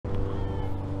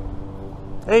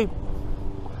Hey.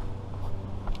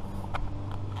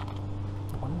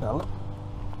 $1.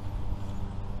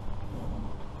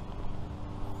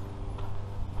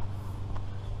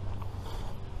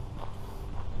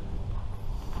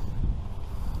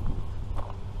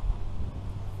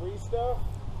 Free stuff?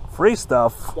 Free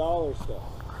stuff. Dollar stuff.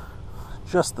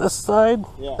 Just this side?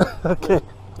 Yeah. Okay.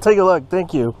 Take a look.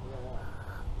 Thank you.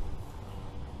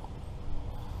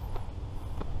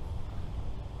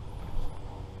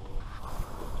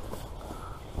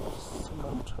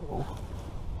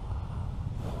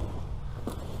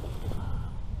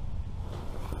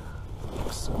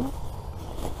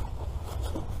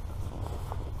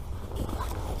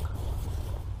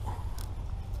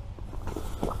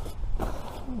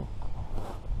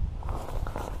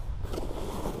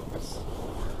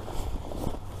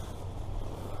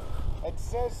 It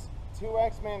says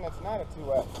 2X, man. That's not a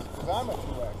 2X. Because I'm a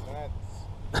 2X, and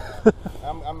that's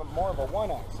I'm more of a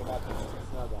 1X, and that's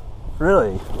not that.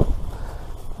 Really?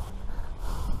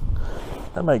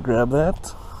 I might grab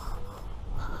that.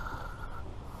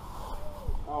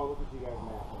 Oh, look at you guys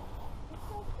matching. It's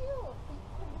so cute.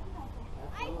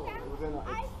 Absolutely. It was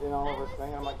in all of this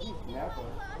thing. I'm like, he's never.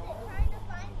 Trying to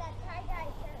find that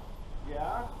tie-dye shirt.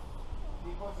 Yeah? Can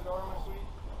you close the door, my sweet?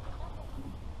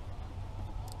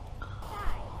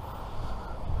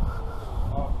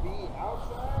 Be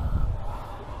outside?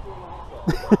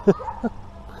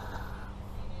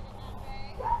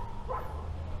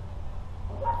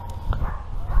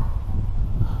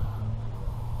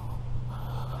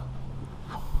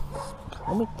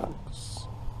 Comic books.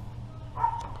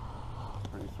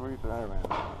 Pretty sweet there, man.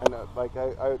 And like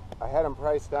I had them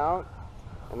priced out,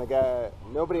 and the guy,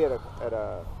 nobody at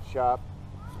a shop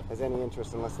has any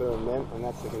interest unless they're in mint, and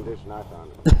that's the condition I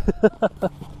found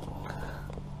it.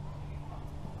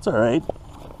 It's all right.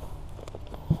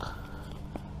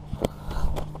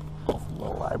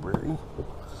 Little library.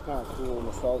 It's kind of cool and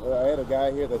nostalgic. I had a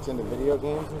guy here that's into video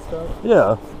games and stuff.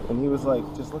 Yeah. And he was like,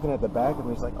 just looking at the back of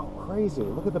them, he's like, oh, crazy,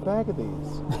 look at the back of these.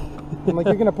 I'm like,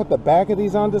 you're going to put the back of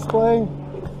these on display?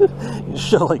 You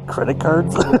show like credit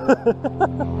cards. Yeah,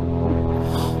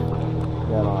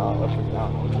 no, I'll up and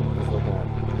down. Just looking at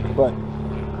it. But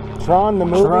Tron the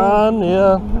movie. Tron,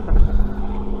 yeah.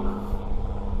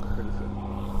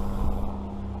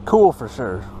 Cool for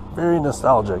sure. Very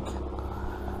nostalgic.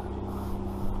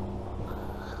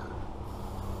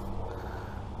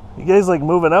 You guys like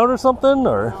moving out or something,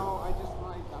 or? No,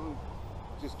 I'm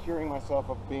just curing myself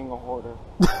of being a hoarder.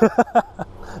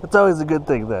 It's always a good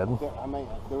thing then.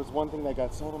 There was one thing that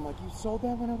got sold. I'm like, you sold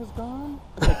that when I was gone?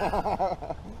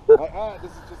 Like,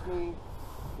 this is just me.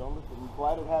 Don't listen. I'm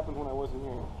glad it happened when I wasn't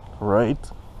here.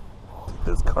 Right.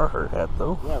 This Carhartt hat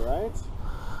though. Yeah, right?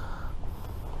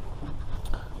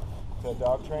 The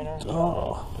dog trainer?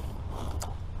 Oh.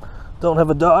 Don't have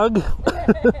a dog?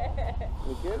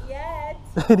 Any kids? Yes.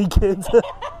 Any kids?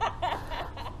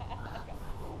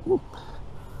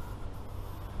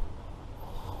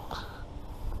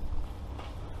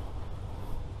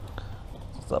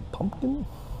 Is that a pumpkin?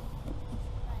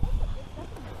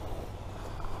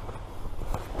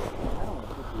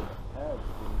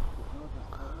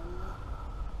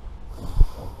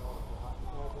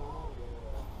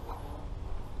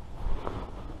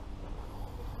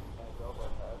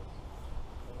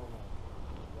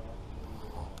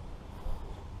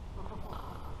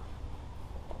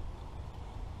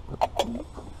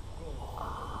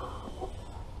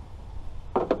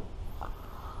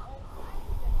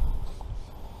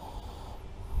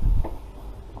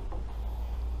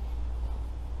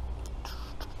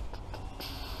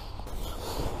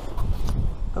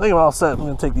 I think I'm all set. I'm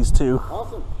going to take these two.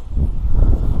 Awesome.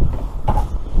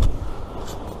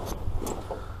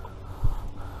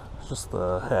 Just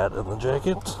the hat and the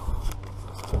jacket. It's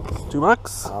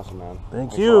 $2. Awesome, man.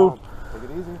 Thank you. Take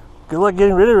it easy. Good luck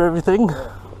getting rid of everything.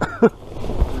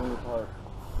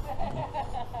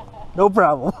 No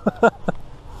problem.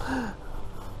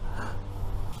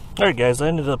 Alright guys, I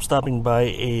ended up stopping by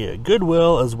a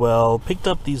Goodwill as well. Picked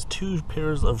up these two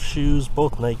pairs of shoes,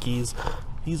 both Nikes.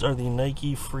 These are the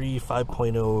Nike Free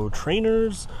 5.0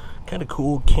 trainers. Kind of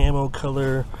cool camo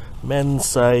color. Men's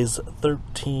size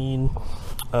 13.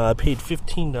 I paid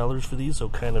 $15 for these, so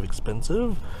kind of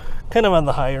expensive. Kind of on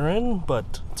the higher end,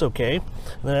 but it's okay.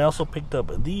 And then I also picked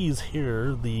up these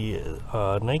here, the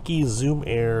Nike Zoom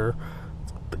Air,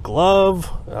 the glove,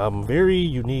 very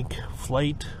unique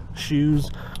flight shoes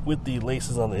with the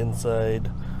laces on the inside.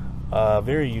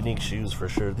 Very unique shoes for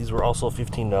sure. These were also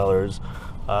 $15.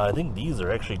 I think these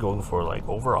are actually going for like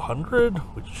over 100,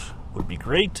 which would be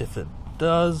great if it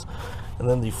does. And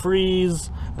then the Frees,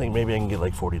 I think maybe I can get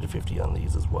like 40 to 50 on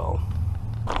these as well.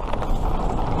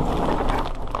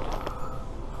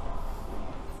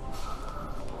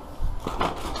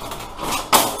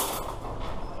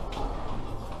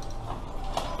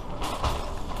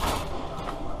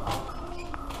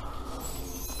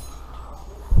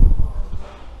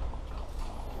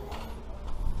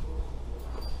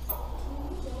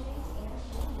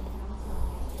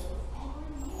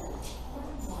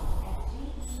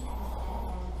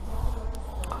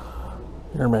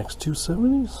 Air Max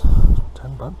 270s,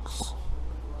 $10.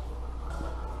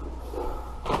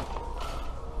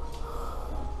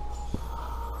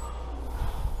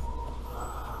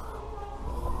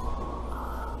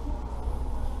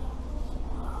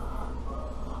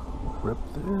 Rip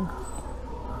there.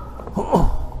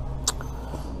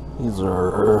 These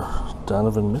are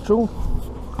Donovan Mitchell.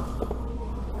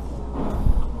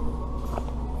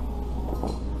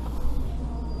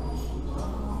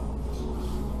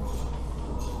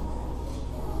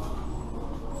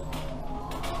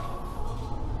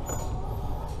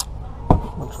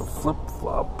 Bunch of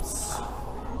flip-flops.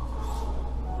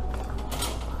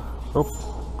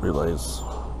 Oh, realize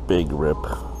big rip.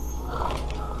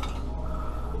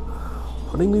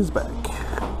 Putting these back.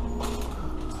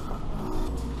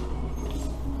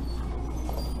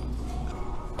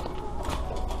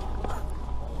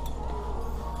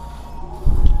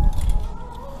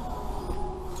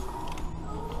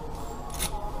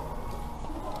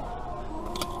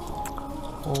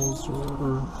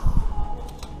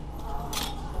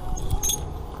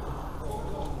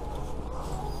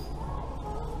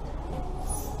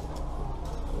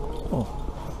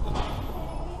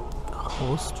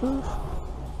 Coaster?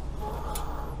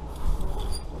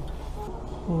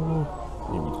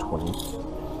 Maybe 20.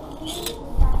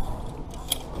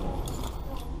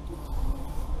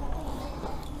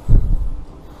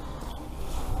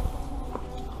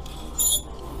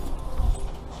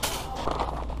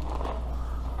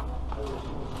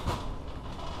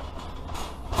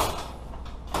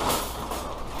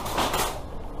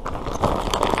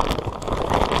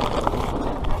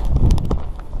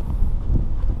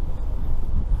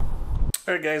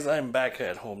 Alright guys, I'm back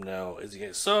at home now. As you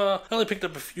guys saw, I only picked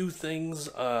up a few things.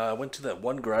 I went to that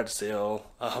one garage sale.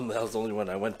 That was the only one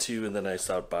I went to, and then I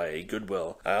stopped by a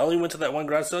Goodwill. I only went to that one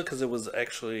garage sale because it was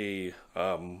actually,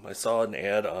 I saw an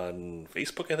ad on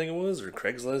Facebook, I think it was, or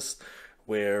Craigslist,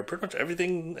 where pretty much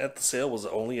everything at the sale was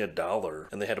only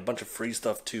 $1. And they had a bunch of free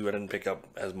stuff too. I didn't pick up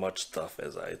as much stuff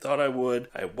as I thought I would.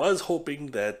 I was hoping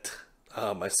that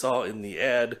I saw in the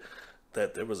ad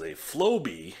that there was a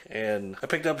Flowbee, and I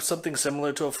picked up something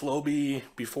similar to a Flowbee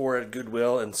before at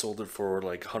Goodwill and sold it for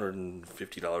like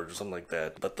 $150 or something like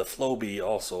that. But the Flowbee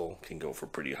also can go for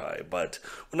pretty high. But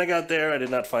when I got there, I did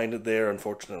not find it there,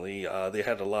 unfortunately. They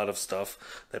had a lot of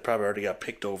stuff that probably already got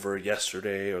picked over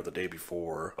yesterday or the day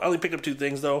before. I only picked up two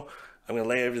things though. I'm going to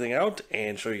lay everything out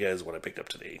and show you guys what I picked up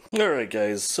today. Alright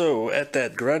guys, so at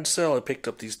that garage sale I picked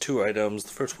up these two items.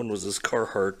 The first one was this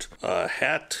Carhartt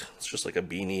hat. It's just like a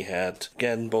beanie hat.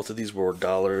 Again, both of these were $1.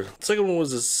 The second one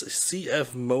was this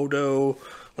CF Moto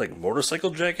like motorcycle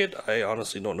jacket. I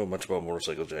honestly don't know much about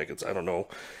motorcycle jackets. I don't know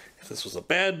if this was a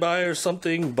bad buy or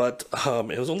something, but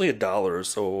it was only $1,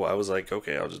 so I was like,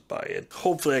 okay, I'll just buy it.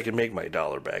 Hopefully I can make my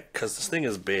dollar back, because this thing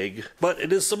is big. But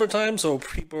it is summertime, so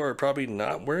people are probably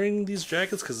not wearing these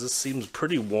jackets, because this seems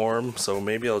pretty warm, so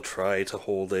maybe I'll try to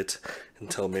hold it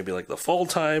until maybe like the fall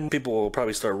time. People will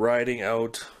probably start riding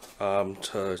out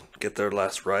to get their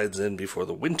last rides in before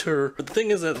the winter. But the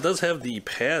thing is that it does have the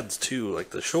pads too,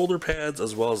 like the shoulder pads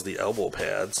as well as the elbow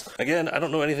pads. Again, I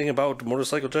don't know anything about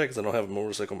motorcycle jackets. I don't have a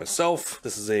motorcycle myself.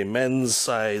 This is a men's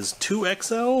size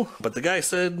 2XL, but the guy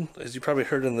said, as you probably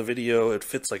heard in the video, it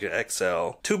fits like an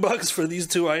XL. $2 for these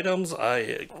two items.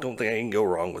 I don't think I can go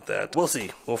wrong with that. We'll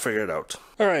see. We'll figure it out.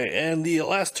 Alright, and the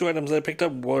last two items I picked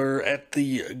up were at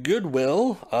the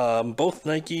Goodwill. Both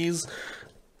Nikes.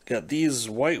 Got these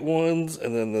white ones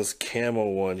and then this camo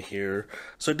one here.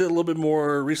 So I did a little bit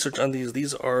more research on these.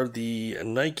 These are the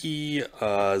Nike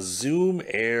Zoom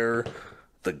Air,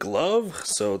 the glove.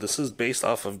 So this is based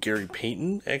off of Gary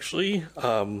Payton, actually.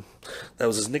 That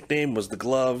was his nickname, was the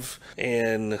glove.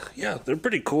 And yeah, they're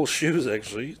pretty cool shoes,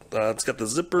 actually. It's got the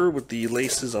zipper with the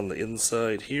laces on the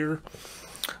inside here.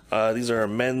 These are a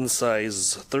men's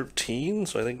size 13,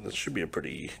 so I think this should be a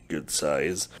pretty good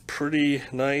size. Pretty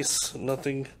nice,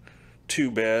 nothing too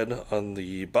bad on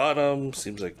the bottom.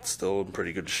 Seems like it's still in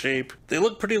pretty good shape. They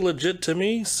look pretty legit to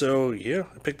me, so yeah,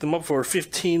 I picked them up for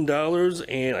 $15,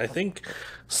 and I think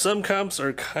some comps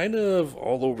are kind of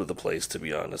all over the place, to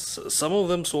be honest. Some of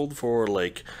them sold for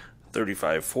like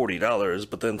 $35, $40,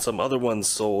 but then some other ones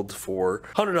sold for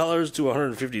 $100 to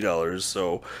 $150,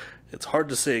 so It's hard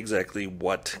to say exactly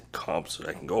what comps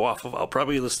I can go off of. I'll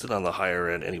probably list it on the higher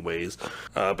end anyways.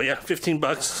 But yeah, 15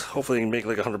 bucks. Hopefully I can make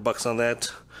like 100 bucks on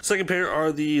that. Second pair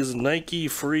are these Nike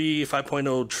Free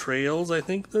 5.0 Trails. I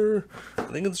think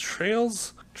it's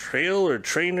Trails? Trail or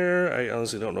Trainer? I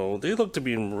honestly don't know. They look to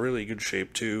be in really good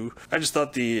shape too. I just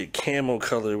thought the camo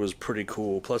color was pretty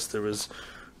cool. Plus there was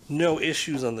no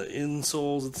issues on the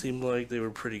insoles. It seemed like they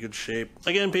were pretty good shape.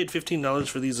 Again, paid $15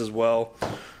 for these as well.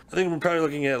 I think we're probably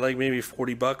looking at like maybe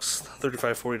 40 bucks,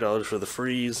 $35, $40 for the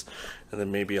frees, and then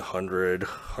maybe 100,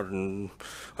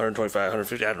 125,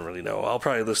 150. I don't really know. I'll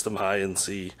probably list them high and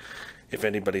see if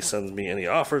anybody sends me any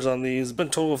offers on these. But a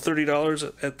total of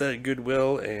 $30 at that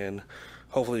Goodwill, and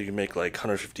hopefully you can make like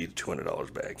 $150 to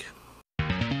 $200 back.